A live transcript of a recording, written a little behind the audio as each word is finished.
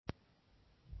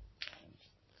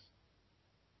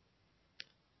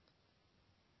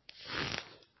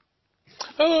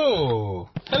Oh,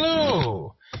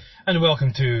 hello, and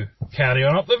welcome to Carry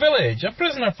On Up the Village, a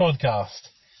prisoner podcast.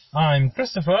 I'm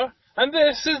Christopher, and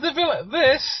this is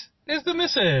the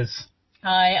Mrs.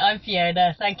 Hi, I'm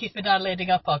Fiona. Thank you for downloading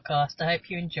our podcast. I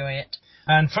hope you enjoy it.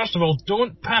 And first of all,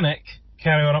 don't panic,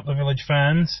 Carry On Up the Village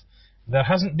fans. There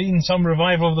hasn't been some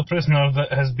revival of The Prisoner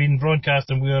that has been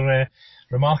broadcast and we're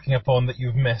remarking upon that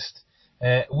you've missed.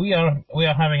 We are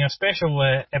having a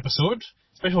special episode,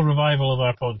 special revival of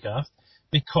our podcast,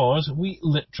 because we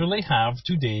literally have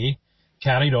today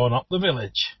carried on up the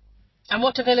village. And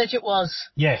what a village it was.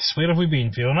 Yes, where have we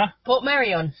been, Fiona?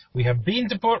 Portmeirion. We have been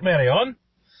to Portmeirion,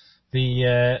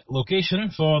 the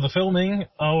location for the filming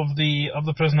of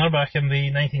the Prisoner back in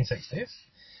the 1960s.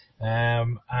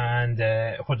 And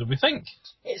what did we think?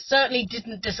 It certainly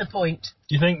didn't disappoint.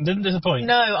 Do you think it didn't disappoint?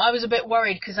 No, I was a bit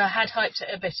worried because I had hyped it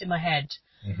a bit in my head.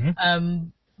 Mm-hmm.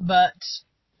 But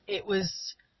it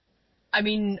was... I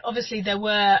mean, obviously there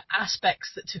were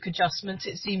aspects that took adjustments.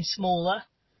 It seemed smaller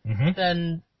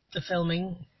than the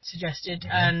filming suggested,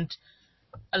 and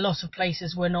a lot of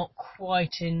places were not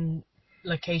quite in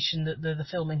location that the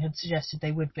filming had suggested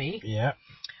they would be. Yeah.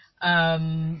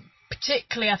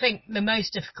 Particularly, I think the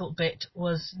most difficult bit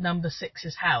was number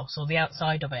 6's house, or the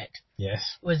outside of it.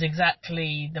 Yes. Was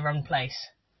exactly the wrong place,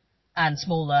 and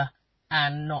smaller,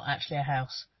 and not actually a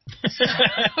house.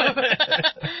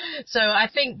 So I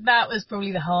think that was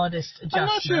probably the hardest adjustment.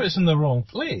 I'm not sure it's in the wrong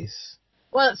place.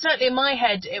 Well, certainly in my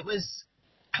head it was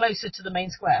closer to the main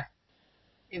square.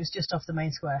 It was just off the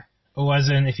main square. Oh, as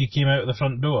in if you came out of the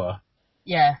front door?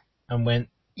 Yeah. And went...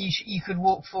 You could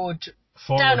walk forward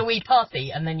down a wee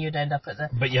pathy and then you'd end up at the...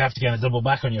 But you have to kind of double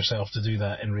back on yourself to do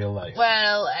that in real life.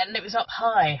 Well, and it was up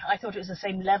high. I thought it was the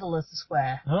same level as the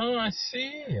square. Oh, I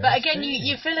see. But again,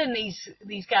 you fill in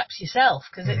these gaps yourself,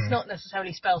 because it's not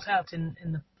necessarily spelt out in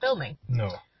the filming. No.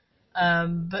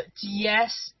 But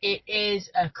yes, it is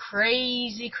a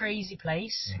crazy, crazy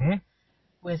place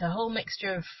with a whole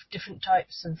mixture of different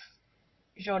types of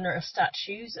genre of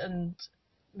statues and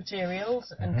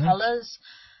materials and colours,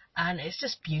 and it's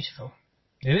just beautiful.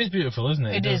 It is beautiful, isn't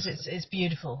it? It's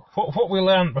beautiful. What we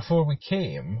learned before we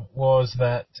came was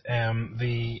that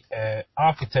the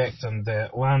architect and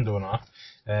landowner,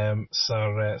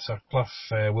 Sir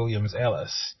Clough Williams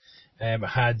Ellis,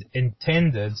 had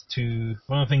intended to...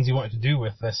 One of the things he wanted to do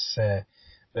with this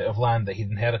bit of land that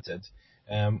he'd inherited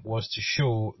was to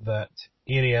show that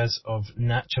areas of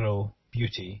natural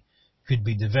beauty could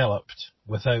be developed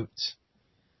without...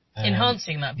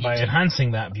 enhancing that beauty. By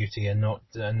enhancing that beauty and not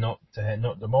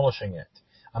demolishing it.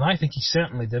 And I think he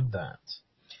certainly did that.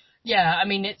 Yeah, I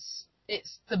mean, it's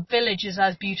the village is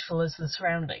as beautiful as the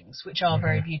surroundings, which are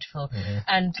very beautiful.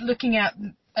 And looking out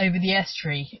over the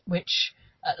estuary, which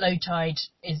at low tide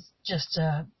is just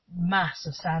a mass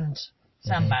of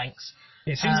sandbanks.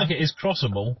 It seems like it is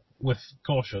crossable with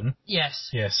caution. Yes.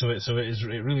 Yeah, so it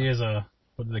really is a,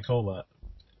 what do they call that?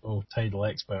 Oh, tidal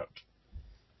expert.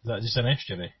 Is that just an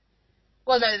estuary?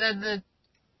 Well, no,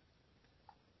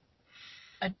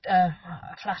 a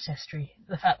flat estuary.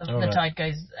 The fact that the tide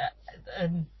goes...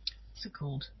 what's it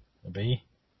called? A bay?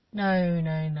 No.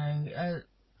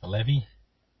 A levee?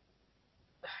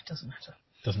 It doesn't matter.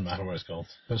 Doesn't matter what it's called.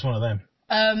 But it's one of them.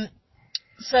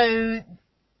 So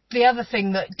the other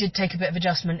thing that did take a bit of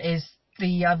adjustment is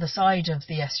the other side of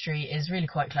the estuary is really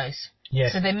quite close.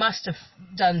 Yes. So they must have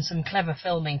done some clever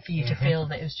filming for you to feel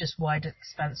that it was just wide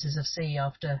expanses of sea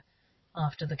after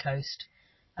the coast.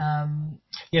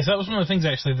 Yes, that was one of the things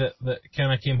actually that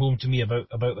kind of came home to me about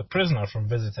The Prisoner from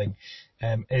visiting,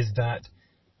 is that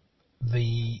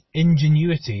the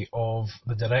ingenuity of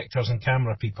the directors and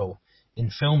camera people in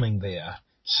filming there,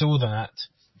 so that,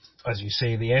 as you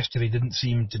say, the estuary didn't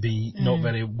seem to be not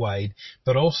very wide,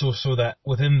 but also so that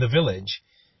within the village,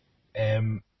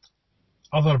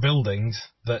 other buildings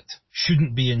that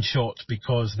shouldn't be in shot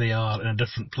because they are in a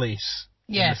different place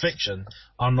in the fiction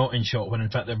are not in shot, when in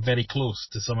fact they're very close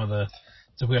to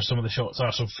where some of the shots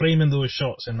are. So framing those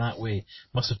shots in that way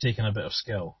must have taken a bit of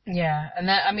skill. Yeah, and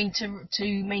that, I mean,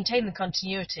 to maintain the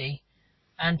continuity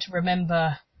and to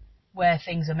remember where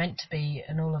things are meant to be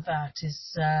and all of that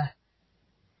is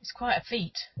quite a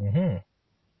feat.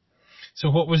 So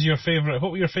what were your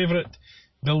favourite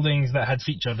buildings that had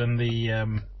featured in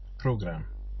the programme?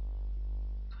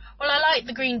 Well, I liked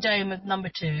the Green Dome of number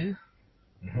 2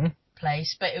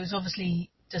 place, but it was obviously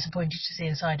disappointing to see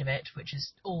inside of it, which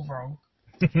is all wrong.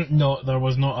 No, there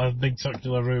was not a big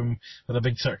circular room with a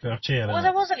big circular chair in it. Well,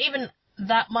 there wasn't even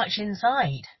that much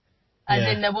inside.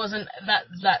 As in, there wasn't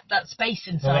that space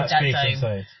inside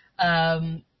that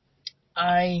dome.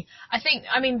 I think,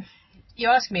 I mean,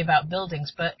 you're asking me about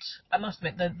buildings, but I must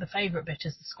admit the favourite bit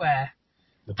is the square.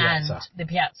 The piazza. And the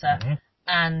piazza,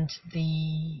 and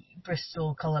the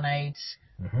Bristol colonnades,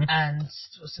 and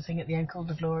what's the thing at the end called?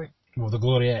 The Gloriette.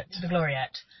 The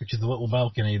Gloriette. Which is the little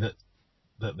balcony that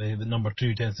the number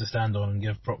 2 tends to stand on and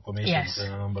give proclamations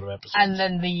in a number of episodes. And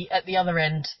then at the other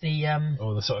end,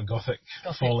 the sort of Gothic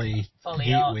folly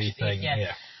gateway arch, thing.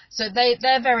 Yeah. So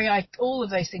they're very, all of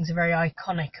those things are very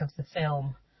iconic of the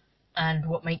film, and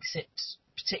what makes it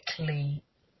particularly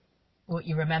what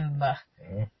you remember.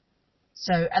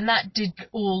 So, and that did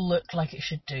all look like it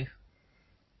should do.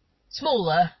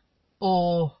 Smaller,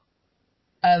 or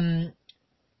a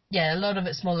lot of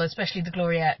it smaller, especially the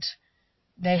Gloriette.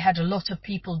 They had a lot of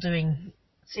people doing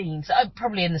scenes,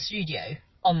 probably in the studio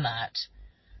on that,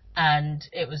 and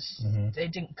it was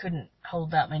couldn't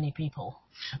hold that many people.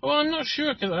 Well, I'm not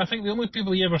sure, because I think the only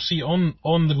people you ever see on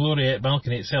the Gloriette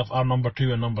balcony itself are number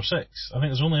 2 and number 6. I think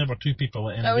there's only ever 2 people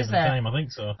at any given time. I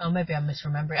think so. Oh, maybe I'm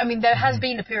misremembering. I mean, there has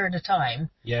been a period of time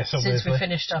since we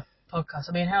finished our podcast.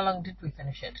 I mean, how long did we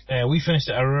finish it? We finished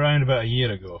it around about a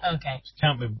year ago. Okay. It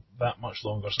can't be that much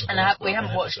longer since. And we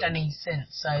haven't watched any since,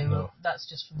 so that's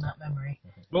just from that memory.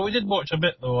 Well, we did watch a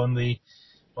bit though on the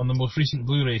most recent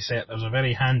Blu-ray set. There's a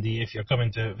very handy, if you're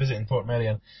coming to visit in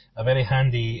Portmeirion, a very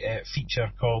handy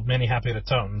feature called Many Happy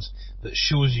Returns that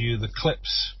shows you the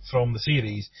clips from the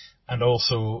series and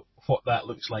also what that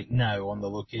looks like now on the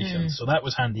location. So that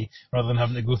was handy, rather than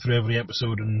having to go through every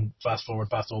episode and fast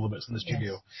forward past all the bits in the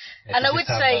studio. And I would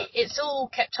say it's all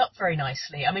kept up very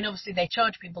nicely. I mean, obviously they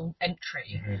charge people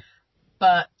entry,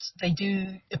 but they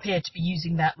do appear to be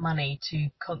using that money to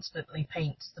constantly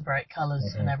paint the bright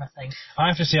colours and everything. I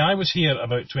have to say, I was here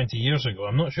about 20 years ago.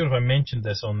 I'm not sure if I mentioned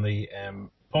this on the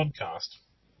podcast,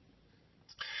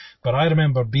 but I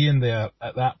remember being there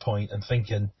at that point and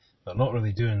thinking, they're not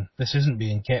really this isn't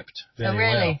being kept very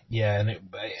well. Yeah, and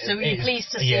so were you pleased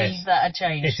to see that had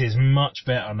changed? It is much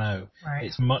better now. Right.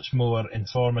 It's much more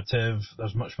informative.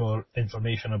 There's much more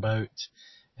information about.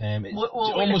 It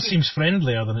almost seems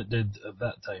friendlier than it did at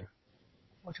that time.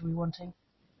 What are we wanting?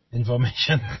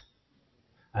 Information,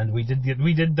 and we did get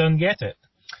it.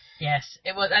 Yes,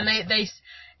 it was, and they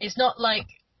it's not like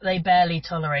they barely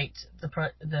tolerate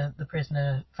the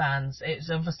prisoner fans. It's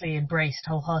obviously embraced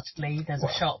wholeheartedly. There's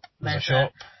a shop. There's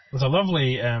a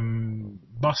lovely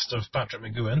bust of Patrick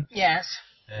McGowan. Yes.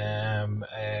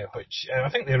 Which I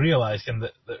think they realised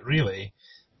that really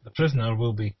the prisoner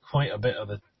will be quite a bit of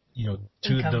the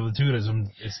the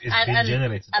tourism is being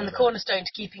generated. And the cornerstone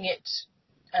to keeping it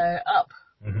up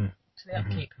to the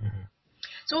upkeep.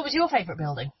 So, what was your favourite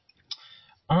building?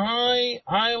 I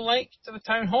liked the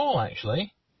town hall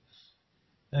actually.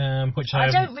 Which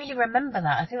I don't really remember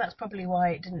that. I think that's probably why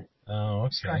it didn't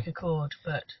strike a chord.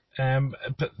 But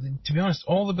to be honest,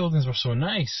 all the buildings were so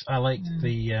nice. I liked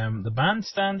the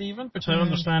bandstand even, which I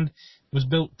understand was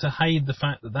built to hide the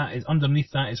fact that is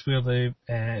underneath that is where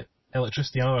the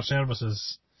electricity and other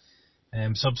services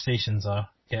substations are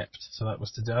kept. So that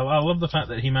was to do. I love the fact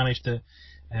that he managed to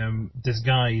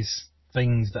disguise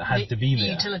things that had to be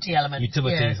there. Utility elements.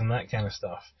 Utilities and that kind of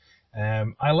stuff.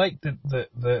 I like the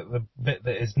bit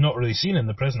that is not really seen in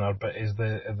The Prisoner, but is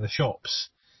the shops,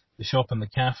 the shop and the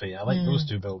cafe. I like those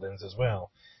two buildings as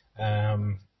well.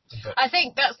 I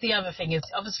think that's the other thing is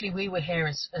obviously we were here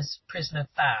as Prisoner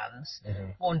fans,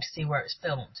 wanting to see where it's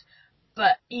filmed,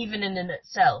 but even in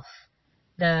itself,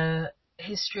 the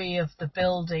history of the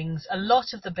buildings, a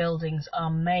lot of the buildings are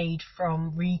made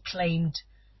from reclaimed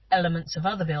elements of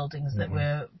other buildings that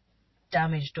were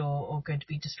damaged or going to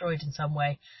be destroyed in some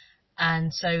way.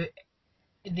 And so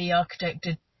the architect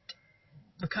did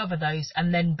recover those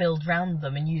and then build round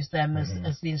them and use them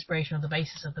as the inspiration or the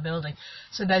basis of the building.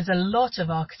 So there's a lot of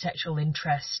architectural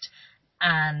interest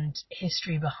and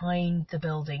history behind the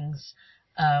buildings.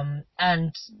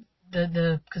 And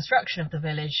the construction of the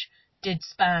village did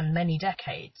span many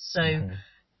decades. So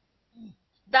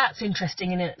that's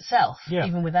interesting in itself,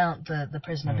 even without the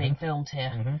prisoner being filmed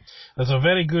here. There's a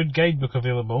very good guidebook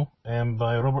available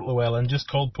by Robert Llewellyn, just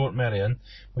called Portmeirion,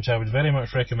 which I would very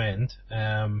much recommend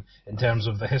in terms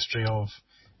of the history of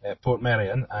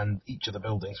Portmeirion and each of the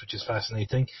buildings, which is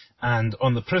fascinating. And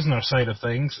on the prisoner side of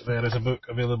things, there is a book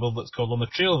available that's called On the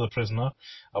Trail of the Prisoner,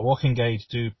 a walking guide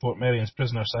to Portmeirion's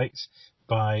prisoner sites,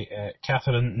 by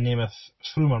Catherine Nemeth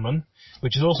Frumerman,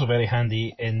 which is also very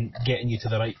handy in getting you to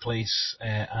the right place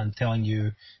and telling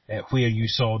you where you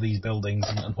saw these buildings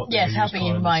and what they were used for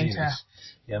in the series. Her.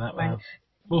 Yeah,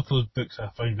 both those books I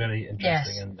found very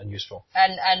interesting and useful.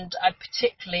 And I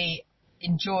particularly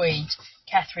enjoyed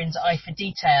Catherine's eye for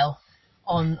detail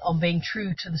on being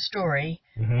true to the story,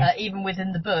 even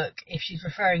within the book. If she's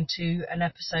referring to an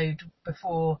episode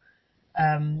before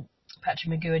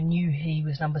Patrick McGowan knew he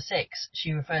was number 6,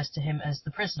 she refers to him as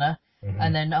the prisoner,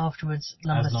 and then afterwards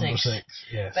number 6.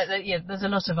 Yes. But there's a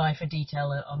lot of eye for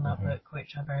detail on that book,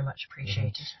 which I very much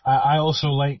appreciated. I also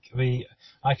like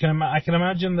I can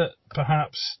imagine that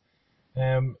perhaps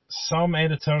some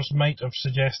editors might have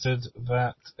suggested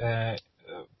that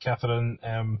Catherine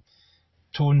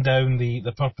tone down the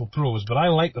purple prose, but I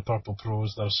like the purple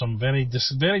prose. There's some very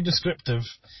descriptive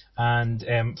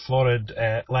and florid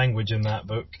language in that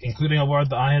book, including a word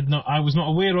that I was not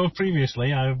aware of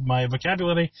previously. My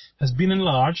vocabulary has been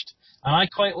enlarged, and I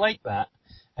quite like that.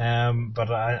 But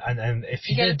if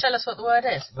you going to tell us what the word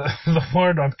is? The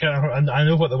word I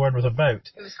know what the word was about.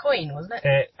 It was coin, wasn't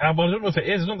it? Well, I don't know if it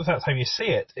is. I don't know if that's how you say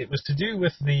it. It was to do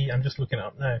with I'm just looking it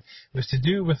up now. It was to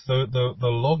do with the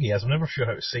logias. I'm never sure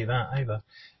how to say that either.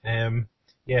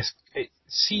 Yes,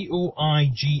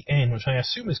 COIGN, which I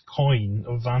assume is coin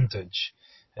of vantage.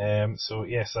 So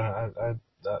yes,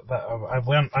 I've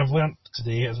learnt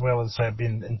today, as well as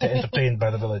been entertained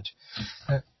by the village.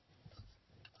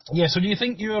 Yeah, so do you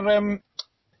think your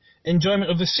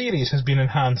enjoyment of the series has been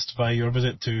enhanced by your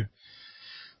visit to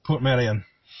Portmeirion?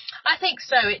 I think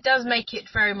so. It does make it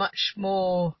very much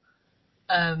more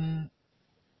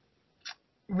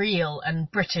real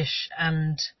and British,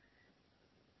 and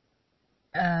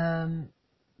it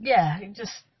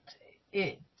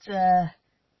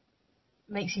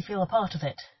makes you feel a part of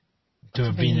it. To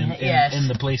have been in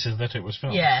the places that it was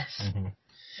filmed. Yes. Mm-hmm.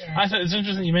 Yes. I thought it's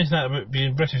interesting you mentioned that about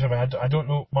being British. I mean, I don't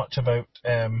know much about.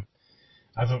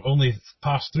 I've only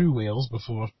passed through Wales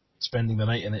before spending the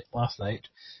night in it last night,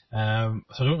 so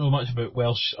I don't know much about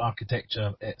Welsh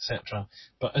architecture, etc.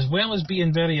 But as well as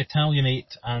being very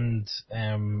Italianate and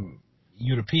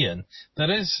European, there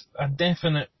is a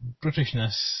definite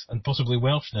Britishness and possibly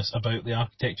Welshness about the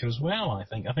architecture as well. I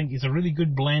think it's a really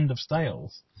good blend of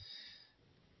styles.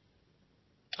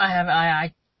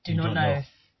 I do not know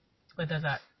whether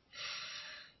that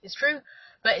is true,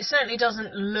 but it certainly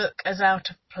doesn't look as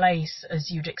out of place as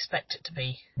you'd expect it to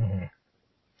be. Mm-hmm.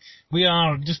 We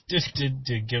are, just to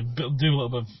do a little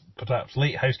bit of perhaps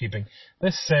late housekeeping,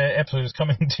 this episode is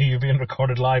coming to you being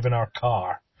recorded live in our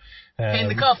car. In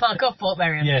the car park of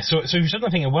Portmeirion. Yeah, so you're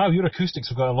suddenly thinking, wow, your acoustics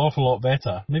have got an awful lot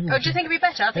better. Maybe do you think it'd be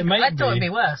better? I thought it'd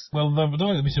be worse. Well, there don't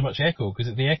think there'd be so much echo,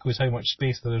 because the echo is how much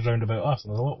space there is round about us,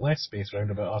 and there's a lot less space round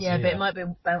about us. Yeah, but it might be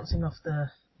bouncing off the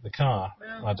car.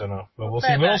 Well, I don't know. Well, we'll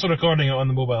see. We're also recording it on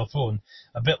the mobile phone,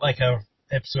 a bit like our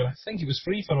episode, I think it was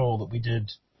Free for All, that we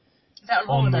did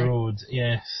on the road.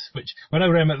 Yes. Which, when I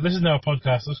remember, this is now a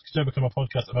podcast, this could now become a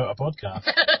podcast about a podcast.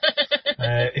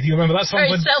 If you remember, that's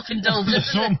very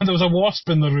self-indulgent. There was a wasp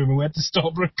in the room and we had to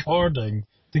stop recording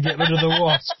to get rid of the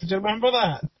wasp. Do you remember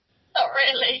that? Not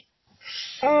really.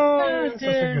 Oh dear. That's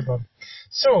a good one.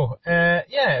 So, have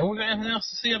we got anything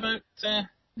else to say about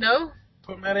No.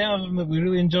 Portmeirion, other than that we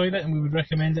really enjoyed it and we would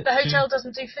recommend it? The hotel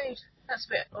doesn't do food. That's a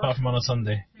bit odd. Apart from on a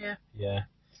Sunday. Yeah. Yeah.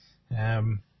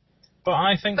 But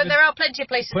I think... But there are plenty of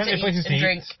places to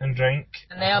eat and drink.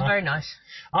 And they are very nice.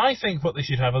 I think what they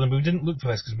should have, and we didn't look for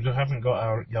this because we haven't got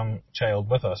our young child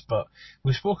with us, but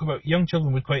we spoke about young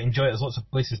children would quite enjoy it. There's lots of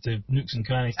places nooks and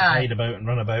crannies to hide about and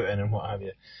run about in and what have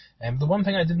you. The one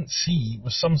thing I didn't see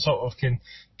was some sort of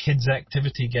kids'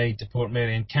 activity guide to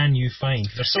Portmeirion. Can you find?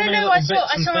 There's so many little bits and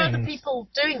things. I saw other people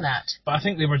doing that. But I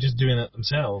think they were just doing it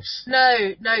themselves.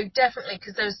 No, definitely,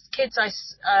 because those kids I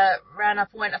ran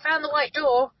up and went, I found the white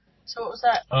door. So what was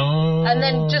that? Oh. And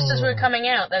then just as we were coming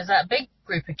out, there's that big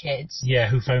group of kids. Yeah,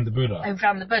 who found the Buddha.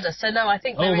 So no, I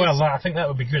think I think that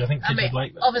would be good. I think kids would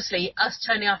like that. Obviously, us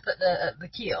turning up at the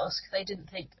kiosk, they didn't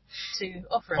think to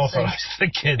offer us the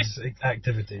kids'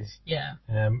 activities. Yeah.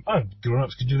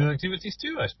 Grown-ups could do their activities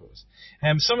too, I suppose.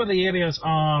 Some of the areas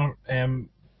are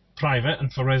private and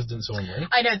for residents only.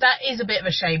 I know, that is a bit of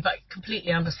a shame, but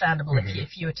completely understandable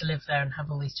if you were to live there and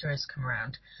have all these tourists come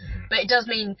around. Mm-hmm. But it does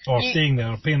mean... Or staying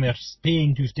there, or paying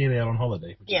to stay there on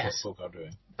holiday, which is what folk are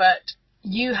doing. But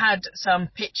you had some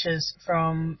pictures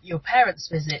from your parents'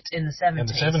 visit in the 70s. In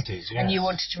the 70s, yes. And you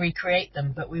wanted to recreate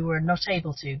them, but we were not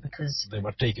able to because... They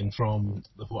were taken from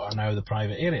what are now the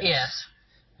private areas. Yes.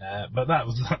 But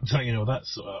that's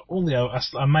only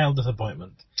a mild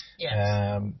disappointment. Yes.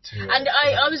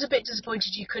 I was a bit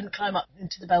disappointed you couldn't climb up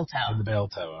into the bell tower. In the bell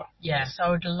tower. Yes, I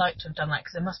would have liked to have done that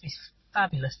because there must be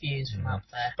fabulous views from up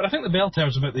there. But I think the bell tower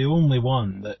is about the only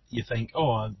one that you think,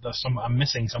 I'm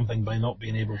missing something by not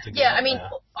being able to get up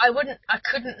there. I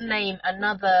couldn't name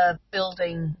another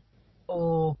building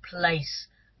or place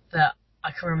that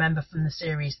I can remember from the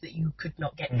series that you could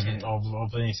not get to.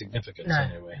 Of any significance,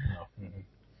 anyway. No. Mm-hmm.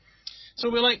 So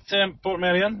we liked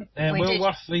Portmeirion.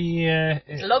 Worth the...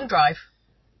 it's a long drive,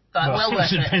 but well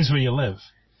worth it. It depends where you live.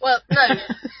 Well, no,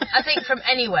 I think from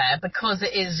anywhere, because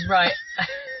it is right...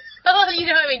 Well, you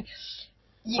know what I mean?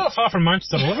 It's not far from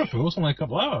Manchester to Liverpool, it's only a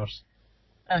couple of hours.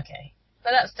 Okay.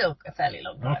 But that's still a fairly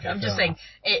long drive. Okay, I'm just saying,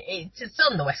 it's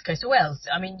on the west coast of Wales.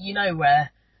 I mean, you know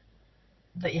where...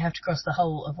 that you have to cross the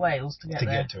whole of Wales to get there.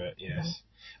 To get to it, yes.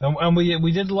 And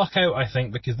we did luck out, I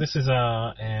think, because this is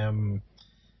a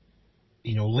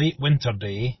late winter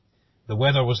day. The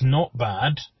weather was not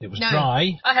bad. It was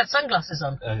dry. I had sunglasses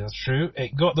on. That's true.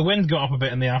 The wind got up a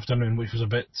bit in the afternoon, which was a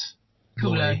bit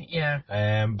cooler. blowy.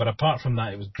 Yeah. But apart from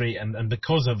that, it was great. And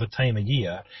because of the time of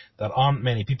year, there aren't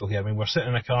many people here. I mean, we're sitting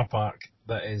in a car park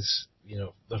that is,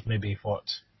 there's maybe 40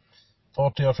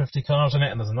 or 50 cars in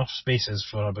it, and there's enough spaces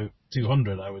for about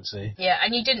 200, I would say. Yeah,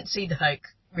 and you didn't see the folk,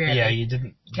 really. Yeah, you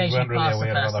didn't. You weren't really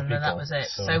aware of other people. And that was it.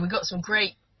 So we got some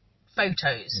great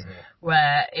photos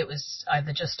where it was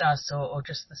either just us or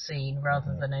just the scene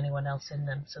rather than anyone else in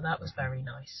them. So that was very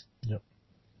nice. Yep.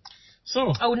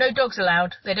 So. Oh, no dogs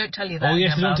allowed. They don't tell you that. Oh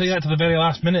yes, they don't tell you that to the very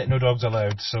last minute. No dogs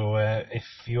allowed. So if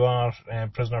you are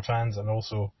Prisoner fans and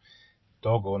also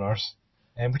dog owners,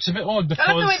 which is a bit odd because...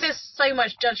 I love the way there's so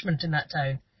much judgment in that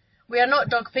tone. We are not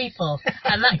dog people,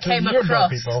 and that came you're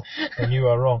across. Dog people, and you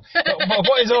are wrong. But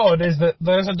what is odd is that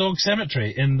there's a dog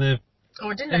cemetery in the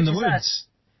woods.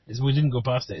 We didn't go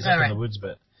past it. It's up in the woods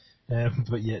bit,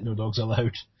 but yet no dogs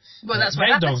allowed. Well, that's what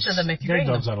happens to them if you bring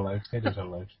them. Guide dogs are allowed. Guide dogs are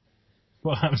allowed.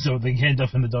 What happens if they end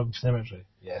up in the dog cemetery?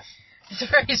 Yes. It's a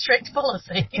very strict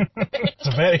policy. It's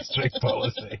a very strict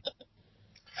policy.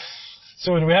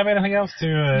 So, do we have anything else to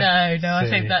No, I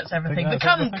think that's everything. But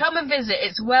come and visit.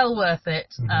 It's well worth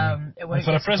it. Mm-hmm. And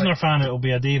for a Prisoner fan, it'll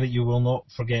be a day that you will not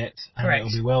forget. And Correct.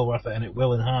 It'll be well worth it, and it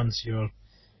will enhance your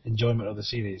enjoyment of the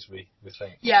series, we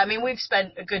think. Yeah, I mean, we've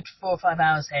spent a good 4 or 5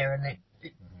 hours here, and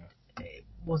it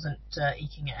wasn't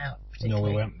eking it out particularly. No,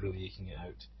 we weren't really eking it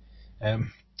out.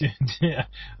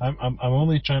 I'm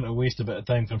only trying to waste a bit of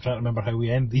time, because I'm trying to remember how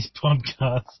we end these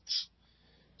podcasts.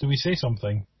 Do we say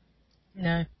something?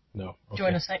 No. No. Okay.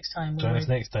 Join us next time. Join us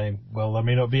next time. Well, there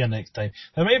may not be a next time.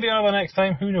 There may be another next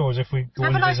time. Who knows? If we go Have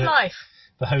and a nice visit life.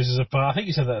 The Houses of Parliament. I think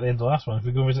you said that at the end of the last one. If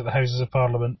we go and visit the Houses of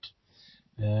Parliament.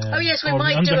 Oh yes, we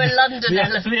might do a London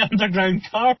the underground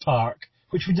car park,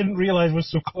 which we didn't realise was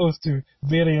so close to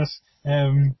various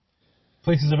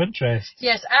places of interest.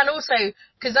 Yes, and also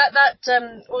because that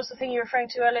what was the thing you were referring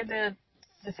to earlier?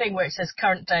 The thing where it says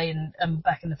current day and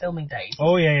back in the filming days.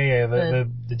 Oh yeah.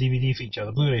 The DVD feature,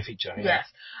 the Blu-ray feature. Yeah.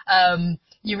 Yes.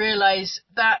 You realise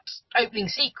that opening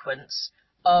sequence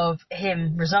of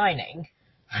him resigning,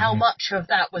 how much of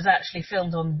that was actually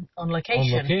filmed on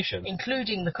location. On location.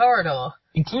 Including the corridor.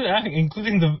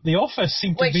 Including the office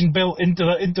seemed to have been built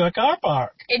into a car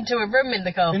park. Into a room in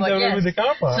the car park, Into a room in the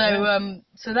car park. So,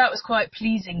 so that was quite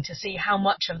pleasing to see how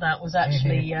much of that was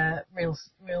actually real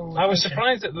location. I was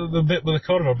surprised at the bit with the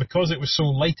corridor, because it was so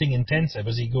lighting intensive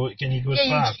as he goes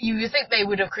past. You think they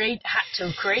would have had to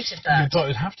have created that. You thought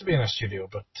it'd have to be in a studio,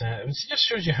 but it just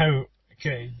shows you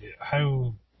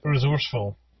how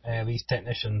resourceful these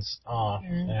technicians are,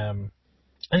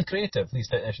 and creative these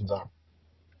technicians are.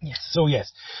 Yes. So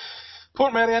yes,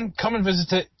 Portmeirion, come and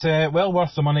visit it. Well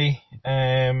worth the money.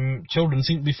 Children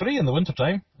seem to be free in the winter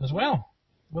time as well,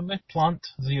 wouldn't they? Plant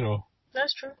Zero.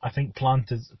 That's true. I think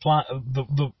the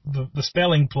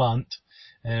spelling plant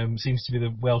seems to be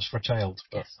the Welsh for child,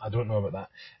 but yes. I don't know about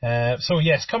that. So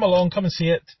yes, come along, come and see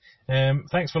it.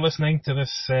 Thanks for listening to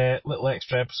this little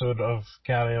extra episode of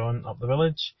Carry On Up the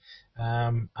Village.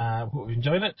 I hope you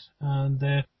enjoyed it, and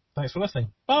thanks for listening.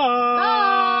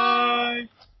 Bye! Bye!